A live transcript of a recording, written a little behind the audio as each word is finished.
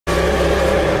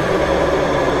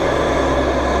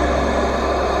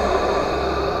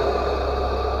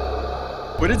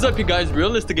What is up, you guys?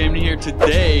 Realistic Gaming here.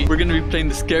 Today we're gonna be playing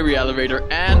the scary elevator,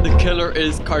 and the killer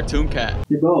is Cartoon Cat.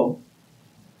 You go.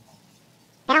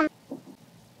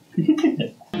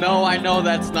 No, I know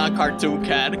that's not Cartoon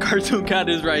Cat. Cartoon Cat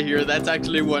is right here. That's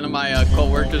actually one of my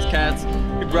co-workers' cats.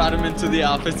 We brought him into the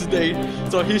office today,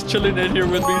 so he's chilling in here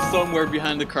with me somewhere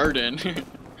behind the curtain,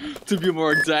 to be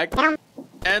more exact.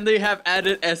 And they have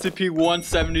added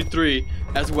SCP-173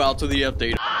 as well to the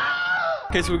update.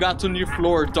 Okay, so we got to a new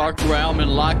floor, Dark Realm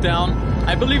and Lockdown.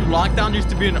 I believe Lockdown used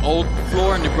to be an old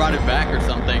floor and they brought it back or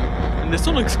something. And this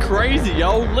one looks crazy,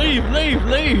 yo. Leave.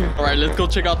 Alright, let's go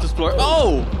check out this floor.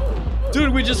 Oh!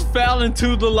 Dude, we just fell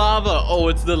into the lava. Oh,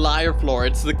 it's the liar floor.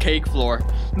 It's the cake floor.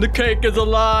 The cake is a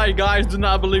lie. Guys, do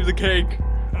not believe the cake.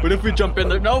 But if we jump in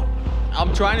there... Nope.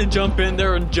 I'm trying to jump in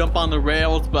there and jump on the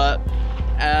rails, but...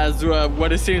 as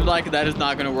what it seems like, that is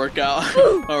not going to work out.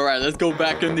 Alright, let's go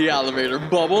back in the elevator.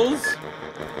 Bubbles?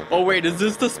 Oh wait, is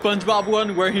this the SpongeBob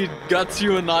one where he guts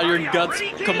you and all your guts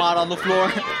come out on the floor?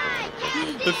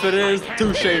 If it is,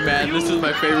 touche, man. This is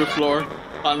my favorite floor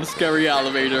on the scary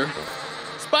elevator.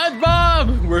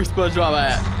 SpongeBob! Where's SpongeBob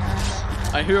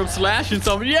at? I hear him slashing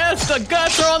something. Yes, the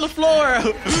guts are on the floor!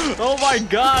 Oh my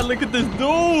god, look at this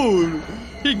dude!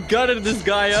 He gutted this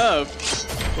guy up.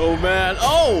 Oh man,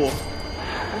 oh!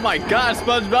 Oh my god,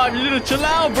 SpongeBob, you need to chill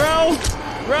out, bro!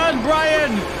 Run,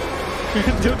 Brian!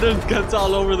 Dude, there's guts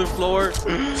all over the floor.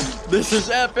 This is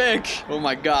epic. Oh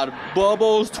my god.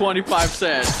 Bubbles, 25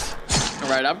 cents.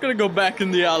 Alright, I'm gonna go back in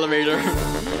the elevator.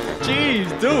 Jeez,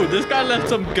 dude, this guy left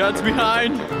some guts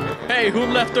behind. Hey, who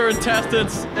left their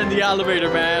intestines in the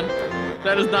elevator, man?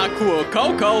 That is not cool.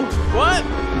 Coco? What?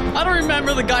 I don't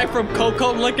remember the guy from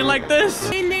Coco looking like this.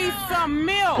 He needs some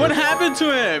milk. What happened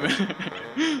to him?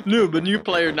 Noob, a new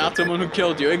player, not someone who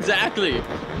killed you. Exactly.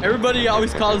 Everybody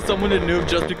always calls someone a noob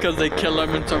just because they kill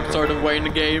them in some sort of way in the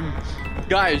game.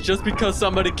 Guys, just because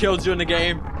somebody kills you in the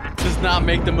game does not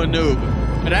make them a noob.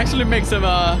 It actually makes them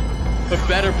a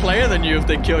better player than you if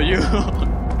they kill you.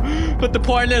 But the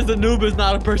point is, the noob is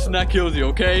not a person that kills you,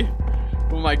 okay?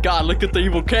 Oh my god, look at the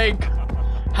evil cake.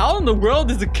 How in the world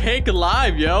is the cake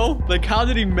alive, yo? Like, how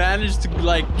did he manage to,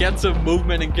 like, get some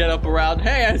movement and get up around?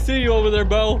 Hey, I see you over there,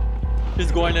 Bo.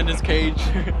 He's going in his cage.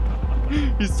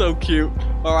 He's so cute.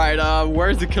 Alright,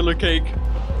 where's the killer cake?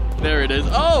 There it is.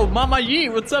 Oh, Mama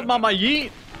Yeet. What's up, Mama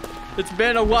Yeet? It's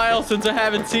been a while since I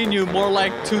haven't seen you. More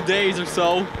like 2 days or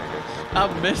so.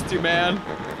 I've missed you, man.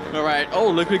 Alright. Oh,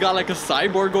 look, we got like a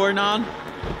cyborg going on.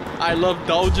 I love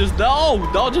Doges. No,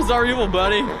 Doges are evil,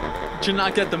 buddy. Did you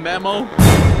not get the memo?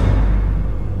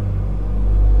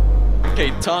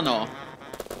 Okay, tunnel.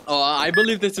 Oh, I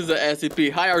believe this is a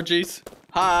SCP. Hi, RGs.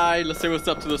 Hi, let's say what's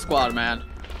up to the squad, man.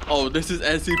 Oh, this is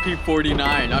SCP-49.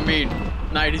 I mean,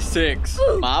 96.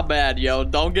 My bad, yo.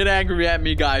 Don't get angry at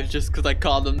me, guys, just because I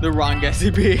called them the wrong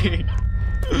SCP.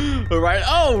 Alright.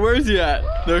 Oh, where's he at?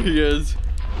 There he is.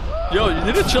 Yo, you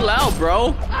need to chill out,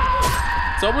 bro.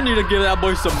 Someone need to give that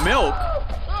boy some milk.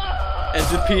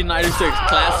 SCP-96,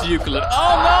 Class Euclid.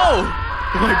 Oh, no!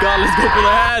 Oh, my God, let's go for the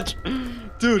hatch.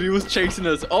 Dude, he was chasing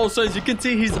us. Oh, so as you can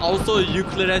see, he's also a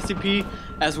Euclid SCP,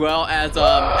 as well as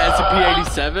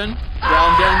SCP-87.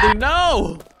 Round down.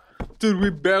 No! Dude, we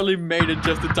barely made it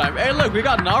just in time. Hey, look, we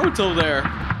got Naruto there.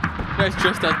 You guys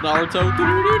dressed as Naruto.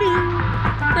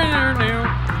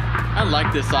 I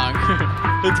like this song.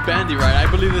 It's Bandy, right? I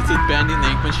believe this is Bandy and the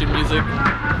Ink Machine music.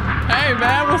 Hey,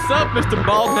 man, what's up, Mr.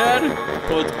 Baldhead?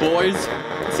 Oh, it's boys.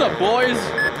 What's up, boys?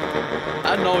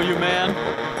 I know you, man.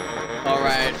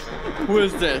 Alright. Who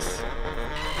is this?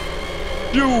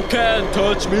 You can't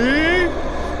touch me!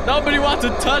 Nobody wants to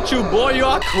touch you, boy. You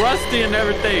are crusty and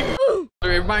everything. It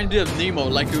reminds me of Nemo,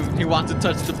 like he wants to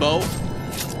touch the boat.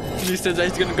 And he says that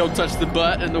he's gonna go touch the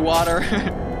butt in the water.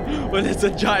 When it's a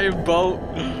giant boat.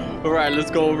 Alright, let's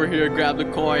go over here and grab the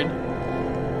coin.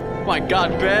 Oh my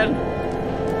god, Ben.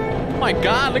 Oh my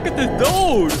god, look at this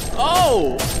dude.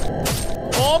 Oh!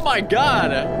 Oh my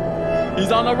god.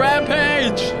 He's on a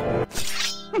rampage.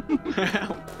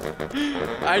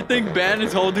 I think Ben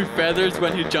is holding feathers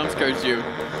when he jump scares you.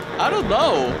 I don't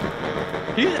know.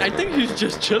 I think he's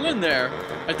just chilling there.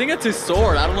 I think it's his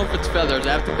sword. I don't know if it's feathers.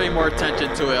 I have to pay more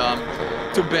attention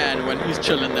to Ben when he's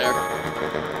chilling there.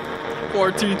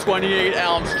 1428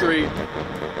 Elm Street.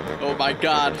 Oh my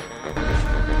god.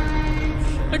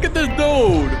 Look at this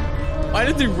dude. Why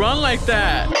does he run like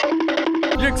that?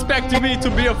 You expecting me to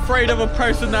be afraid of a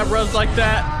person that runs like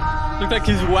that? Looks like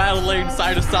he's waddling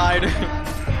side to side.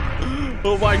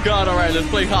 Oh my god, alright, let's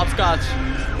play hopscotch.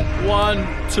 1,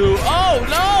 2, oh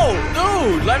no!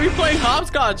 Dude, let me play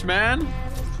hopscotch, man.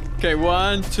 Okay,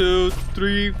 1, 2,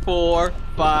 3, 4,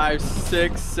 5,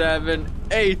 6, 7,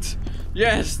 8.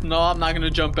 Yes. No, I'm not gonna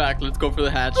jump back. Let's go for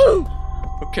the hatch.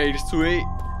 Okay, sweet.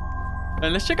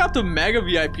 And let's check out the Mega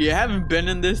VIP. I haven't been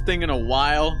in this thing in a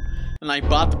while. And I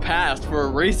bought the pass for a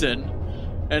reason.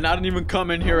 And I didn't even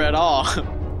come in here at all.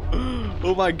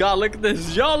 Oh my god, look at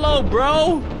this. YOLO,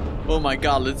 bro. Oh my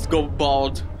god, let's go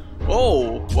bald.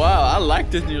 Oh, wow, I like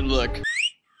this new look.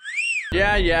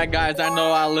 Yeah, guys, I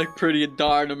know I look pretty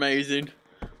darn amazing.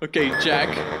 Okay, Jack.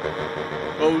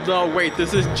 Oh no, wait,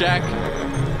 this is Jack.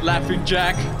 Laughing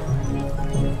Jack.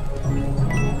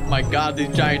 My god,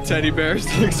 these giant teddy bears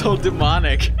look so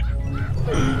demonic.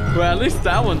 Well, at least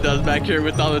that one does back here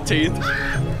with all the teeth.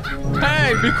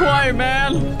 Hey, be quiet,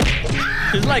 man.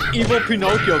 He's like evil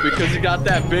Pinocchio because he got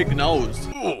that big nose.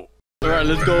 Alright,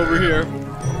 let's go over here.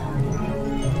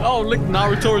 Oh, look,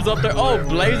 Naruto is up there. Oh,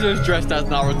 Blazer's dressed as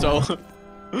Naruto.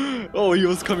 Oh, he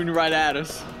was coming right at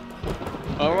us.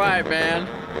 Alright, man.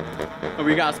 And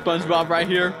we got SpongeBob right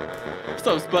here. What's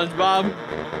up, SpongeBob?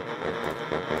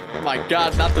 Oh my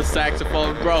god, not the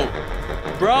saxophone, bro.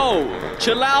 Bro,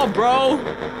 chill out, bro.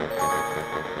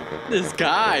 This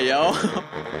guy, yo.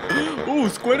 Ooh,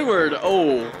 Squidward.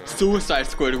 Oh, Suicide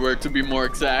Squidward to be more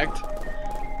exact.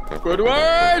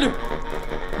 Squidward!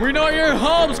 We know you're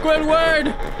home,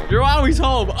 Squidward! You're always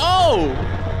home. Oh!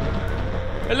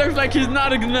 It looks like he's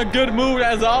not in a good mood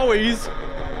as always.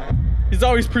 He's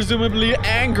always presumably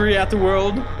angry at the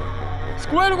world.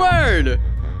 Squidward!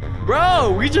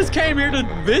 Bro, we just came here to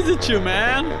visit you,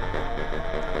 man.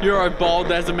 You're as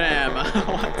bald as a man.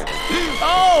 What?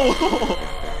 Oh!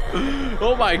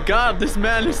 Oh my god, this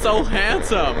man is so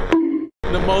handsome.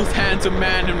 The most handsome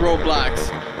man in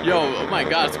Roblox. Yo, oh my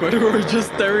god, Squidward was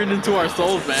just staring into our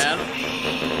souls, man.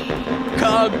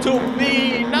 Come to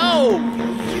me, no!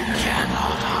 You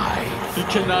cannot hide. You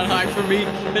cannot hide from me.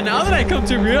 And now that I come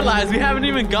to realize we haven't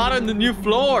even gotten the new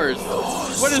floors.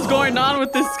 What is going on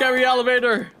with this scary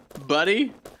elevator?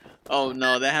 Buddy? Oh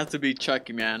no, that has to be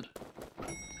Chucky, man.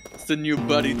 It's the new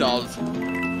Buddy dolls.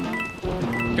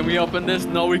 Can we open this?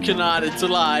 No, we cannot. It's a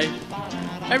lie.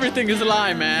 Everything is a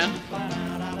lie, man.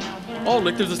 Oh,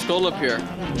 look, there's a skull up here.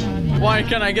 Why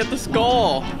can't I get the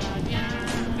skull?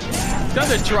 Guys,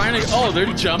 they're trying to... Oh, they're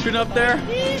jumping up there?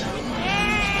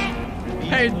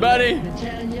 Hey, buddy.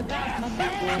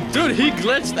 Dude, he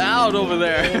glitched out over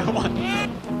there.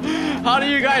 How do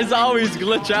you guys always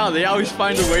glitch out? They always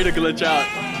find a way to glitch out.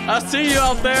 I see you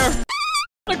out there.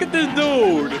 Look at this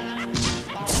dude.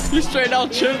 He's straight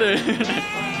out chilling.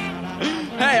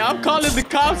 Hey, I'm calling the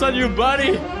cops on you,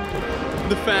 buddy.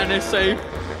 The fan is safe.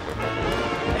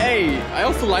 Hey, I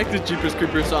also like the Jeepers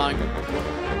Creepers song.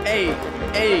 Hey.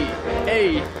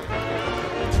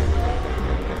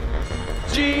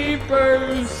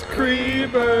 Jeepers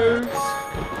Creepers.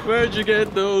 Where'd you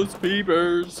get those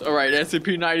peepers? Alright,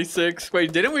 SCP-96.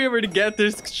 Wait, didn't we already get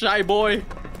this shy boy?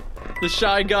 The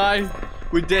shy guy?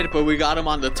 We did, but we got him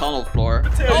on the tunnel floor.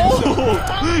 Oh!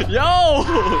 Yo!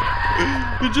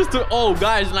 You just... Oh,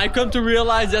 guys, and I come to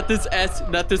realize that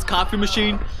this coffee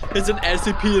machine is an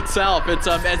SCP itself. It's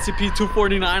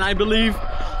SCP-249, I believe.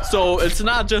 So it's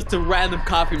not just a random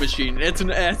coffee machine. It's an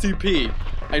SCP.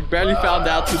 I barely found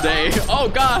out today. Oh,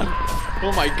 God!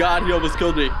 Oh, my God, he almost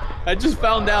killed me. I just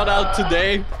found out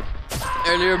today,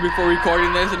 earlier before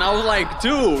recording this, and I was like,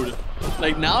 dude...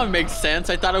 Like, now it makes sense.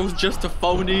 I thought it was just a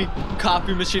phony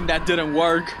coffee machine that didn't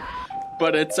work.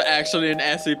 But it's actually an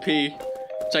SCP.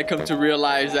 Which I come to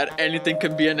realize that anything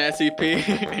can be an SCP.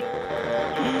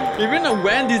 Even a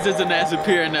Wendy's is an SCP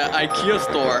in an IKEA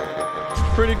store.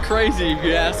 Pretty crazy if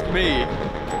you ask me.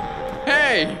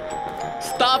 Hey!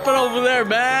 Stop it over there,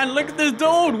 man! Look at this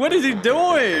dude! What is he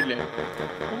doing?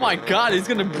 Oh my god, he's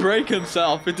gonna break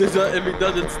himself if he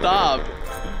doesn't stop.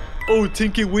 Oh,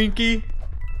 Tinky Winky.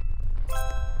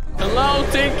 Hello,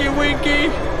 Tinky Winky.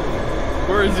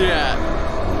 Where is he at?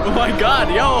 Oh my god,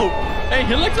 yo. Hey,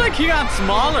 he looks like he got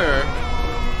smaller.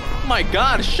 Oh my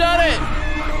god, shut it.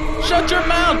 Shut your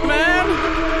mouth, man.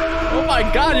 Oh my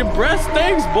god, your breath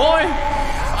stinks, boy.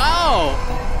 Ow.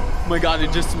 Oh my god, he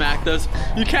just smacked us.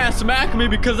 You can't smack me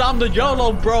because I'm the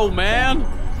YOLO bro, man.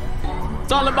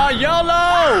 It's all about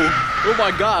YOLO. Oh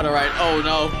my god, alright. Oh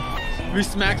no. He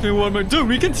smacks me one more. Dude,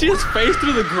 we can see his face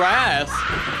through the grass.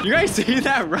 You guys see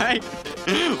that, right?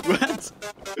 What?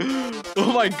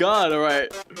 Oh my god, alright.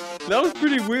 That was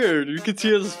pretty weird. You could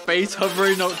see his face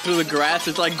hovering out through the grass.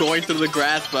 It's like going through the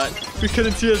grass, but we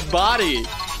couldn't see his body.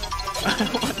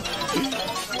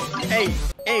 Hey,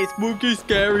 spooky,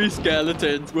 scary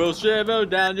skeletons will shiver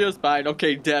down your spine.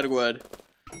 Okay, Deadwood.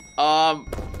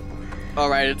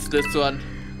 Alright, it's this one.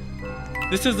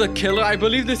 This is a killer. I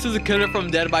believe this is a killer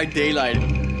from Dead by Daylight.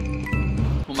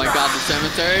 Oh my god, the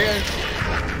cemetery.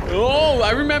 Oh,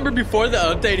 I remember before the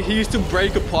update, he used to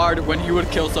break apart when he would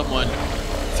kill someone.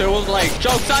 So it was like,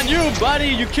 joke's on you, buddy.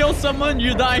 You kill someone,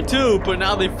 you die too. But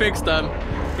now they fixed him.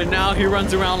 And now he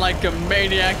runs around like a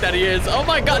maniac that he is. Oh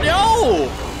my god, yo!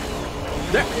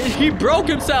 He broke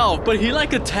himself, but he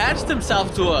like attached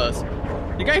himself to us.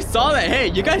 You guys saw that? Hey,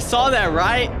 you guys saw that,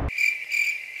 right?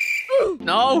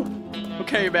 No?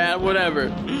 Okay, man, whatever.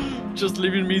 Just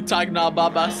leaving me talking all by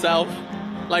myself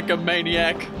like a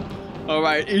maniac.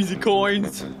 Alright, easy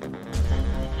coins.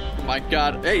 Oh my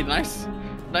god. Hey, nice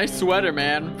sweater,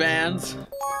 man. Vans.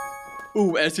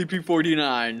 Ooh,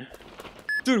 SCP-49.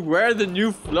 Dude, where are the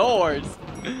new floors?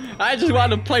 I just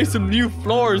want to play some new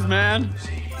floors, man.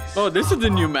 Oh, this is the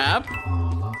new map.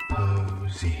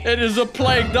 It is a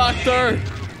plague doctor.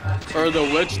 Or the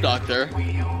witch doctor.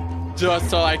 Just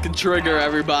so I can trigger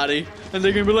everybody. And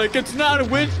they're gonna be like, it's not a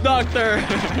witch doctor.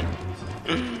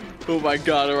 Oh my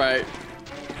god, alright.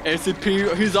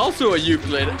 SCP, he's also a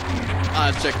Euclid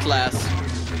object class.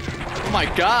 Oh my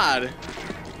god.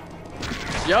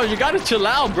 Yo, you gotta chill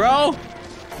out, bro.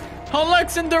 Oh look,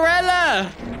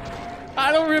 Cinderella.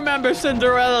 I don't remember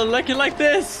Cinderella looking like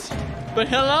this. But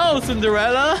hello,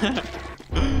 Cinderella.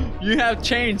 You have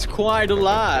changed quite a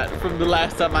lot from the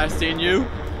last time I've seen you.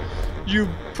 You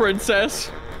princess.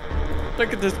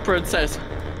 Look at this princess.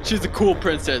 She's a cool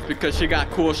princess because she got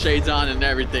cool shades on and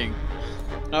everything.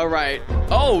 Alright.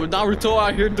 Oh, Naruto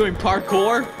out here doing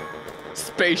parkour.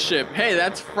 Spaceship. Hey,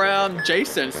 that's from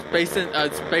Jason. Jason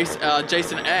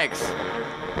X.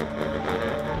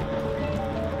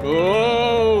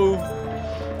 Oh,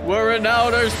 we're in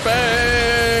outer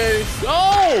space.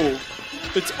 Oh,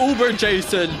 it's Uber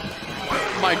Jason.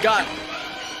 Oh my god.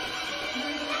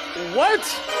 What?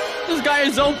 This guy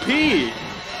is OP.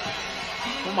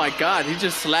 Oh my god, he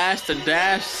just slashed and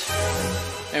dashed.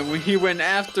 And when he went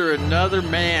after another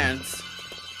man's.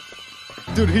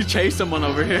 Dude, he chased someone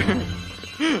over here.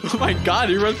 Oh my god,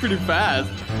 he runs pretty fast.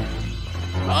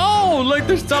 Oh, look,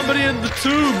 there's somebody in the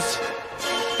tubes.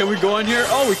 Can we go in here?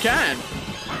 Oh, we can.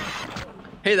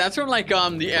 Hey, that's from like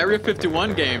the Area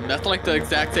 51 game. That's like the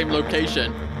exact same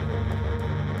location.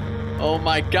 Oh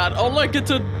my god. Oh look,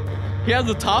 he has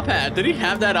a top hat. Did he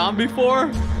have that on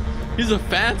before? He's a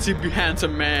fancy,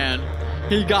 handsome man.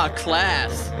 He got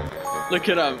class. Look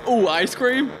at him. Ooh, ice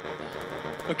cream.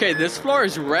 Okay, this floor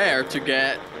is rare to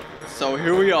get. So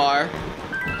here we are.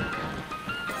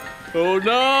 Oh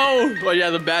no! Oh yeah,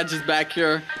 the badge is back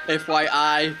here.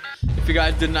 FYI, if you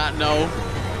guys did not know.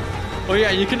 Oh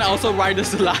yeah, you can also ride a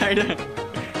slide.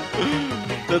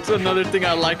 That's another thing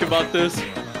I like about this.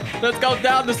 Let's go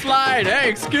down the slide. Hey,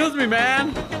 excuse me,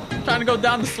 man. I'm trying to go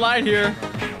down the slide here.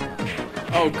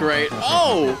 Oh great.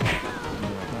 Oh!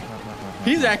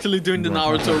 He's actually doing the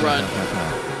Naruto run.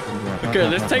 Okay,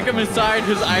 let's take him inside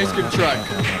his ice cream truck.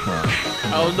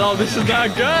 Oh no, this is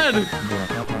not good.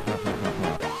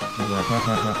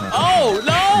 Oh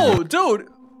no, dude.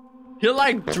 He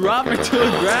like dropped me to the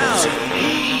ground.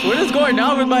 What is going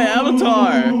on with my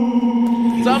avatar?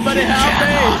 Somebody help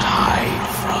me.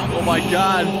 Oh my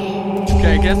god.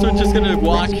 Okay, I guess we're just gonna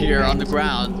walk here on the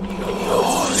ground.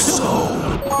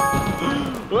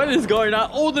 What is going on?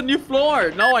 Oh, the new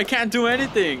floor. No, I can't do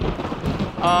anything.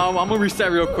 I'm gonna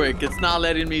reset real quick. It's not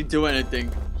letting me do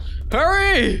anything.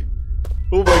 Hurry!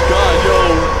 Oh my god,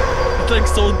 yo. It's like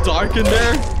so dark in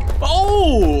there.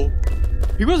 Oh!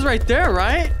 He was right there,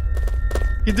 right?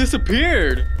 He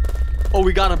disappeared. Oh,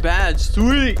 we got a badge.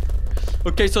 Sweet.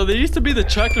 Okay, so there used to be the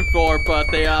chocolate floor, but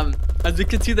they, as you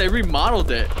can see, they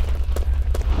remodeled it.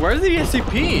 Where's the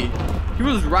SCP? He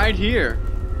was right here.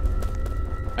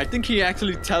 I think he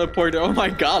actually teleported. Oh my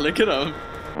god, look at him.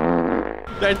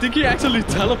 I think he actually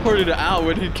teleported out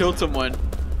when he killed someone.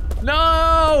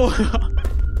 No!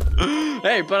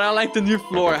 Hey, but I like the new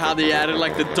floor, how they added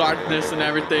like the darkness and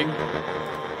everything.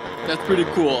 That's pretty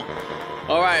cool.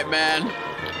 Alright, man.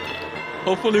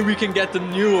 Hopefully we can get the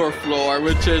newer floor,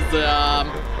 which is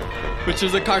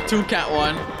the Cartoon Cat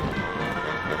one.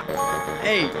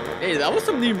 Hey, that was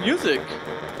some new music.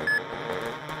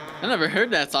 I never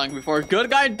heard that song before. Good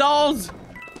Guy Dolls?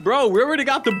 Bro, we already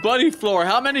got the buddy floor.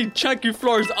 How many chunky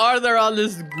floors are there on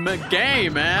this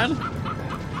game, man?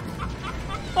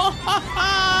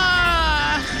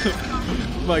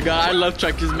 Oh my god, I love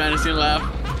Chucky's menacing laugh.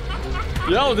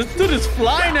 Yo, this dude is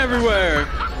flying everywhere.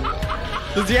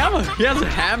 Does he have he has a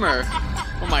hammer.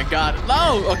 Oh my god.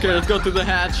 No! Okay, let's go through the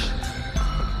hatch.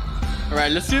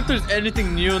 Alright, let's see if there's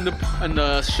anything new in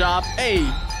the shop. Hey,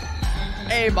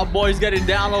 my boy's getting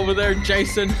down over there,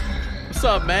 Jason. What's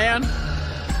up, man?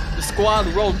 The squad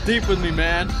rolled deep with me,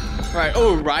 man. Alright,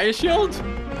 oh, riot shield?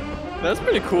 That's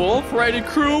pretty cool. Freddy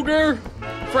Krueger,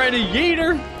 Freddy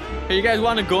Yeater. Hey, you guys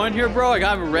want to go in here, bro? I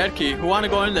got a red key. Who want to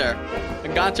go in there? I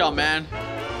got y'all, man.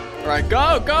 All right,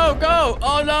 go, go, go.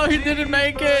 Oh, no, he didn't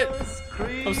make it.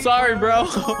 I'm sorry, bro.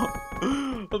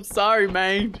 I'm sorry,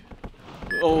 man.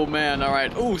 Oh, man. All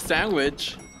right. Ooh,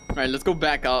 sandwich. All right, let's go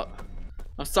back out.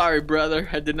 I'm sorry, brother.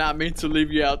 I did not mean to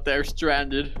leave you out there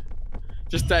stranded.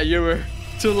 Just that you were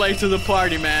too late to the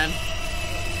party, man.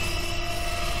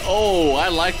 Oh, I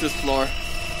like this floor.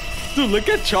 Dude, look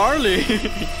at Charlie.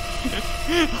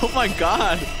 Oh my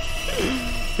god.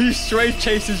 He straight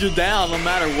chases you down no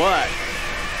matter what.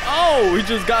 Oh, he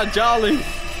just got jolly.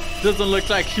 Doesn't look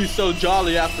like he's so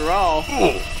jolly after all.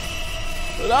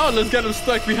 Oh, let's get him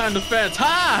stuck behind the fence.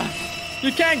 Ha!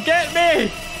 You can't get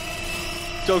me!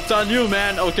 Joke's on you,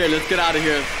 man. Okay, let's get out of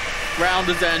here. Round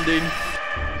is ending.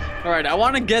 Alright, I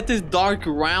want to get this dark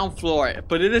round floor,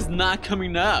 but it is not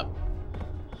coming up.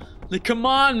 Like, come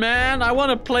on, man. I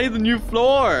want to play the new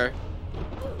floor.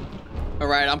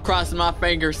 Alright, I'm crossing my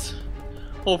fingers.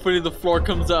 Hopefully the floor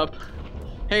comes up.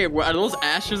 Hey, are those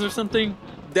ashes or something?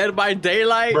 Dead by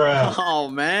Daylight? Bruh. Oh,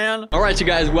 man. Alright, you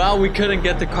guys. Well, we couldn't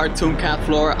get the cartoon cat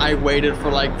floor. I waited for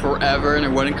like forever and it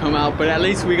wouldn't come out. But at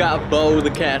least we got Bo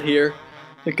the cat here.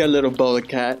 Look at little Bo the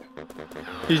cat.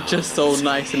 He's just so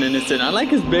nice and innocent. I like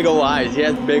his big ol' eyes. He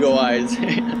has big ol' eyes.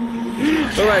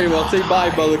 Alright, well, say bye,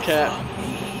 Bo the cat.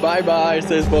 Bye-bye,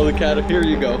 says Bo the cat. Here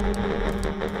you go.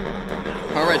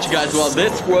 Alright, you guys. Well,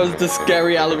 this was the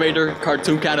scary elevator,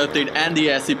 cartoon cat update, and the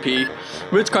SCP.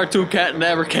 Which cartoon cat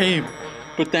never came.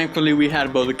 But thankfully, we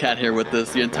had Bo the cat here with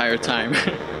us the entire time.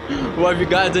 Well, if you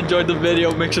guys enjoyed the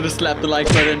video, make sure to slap the like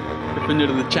button. If you're new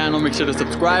to the channel, make sure to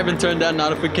subscribe and turn that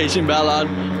notification bell on.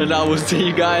 And I will see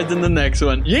you guys in the next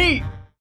one. Yeet!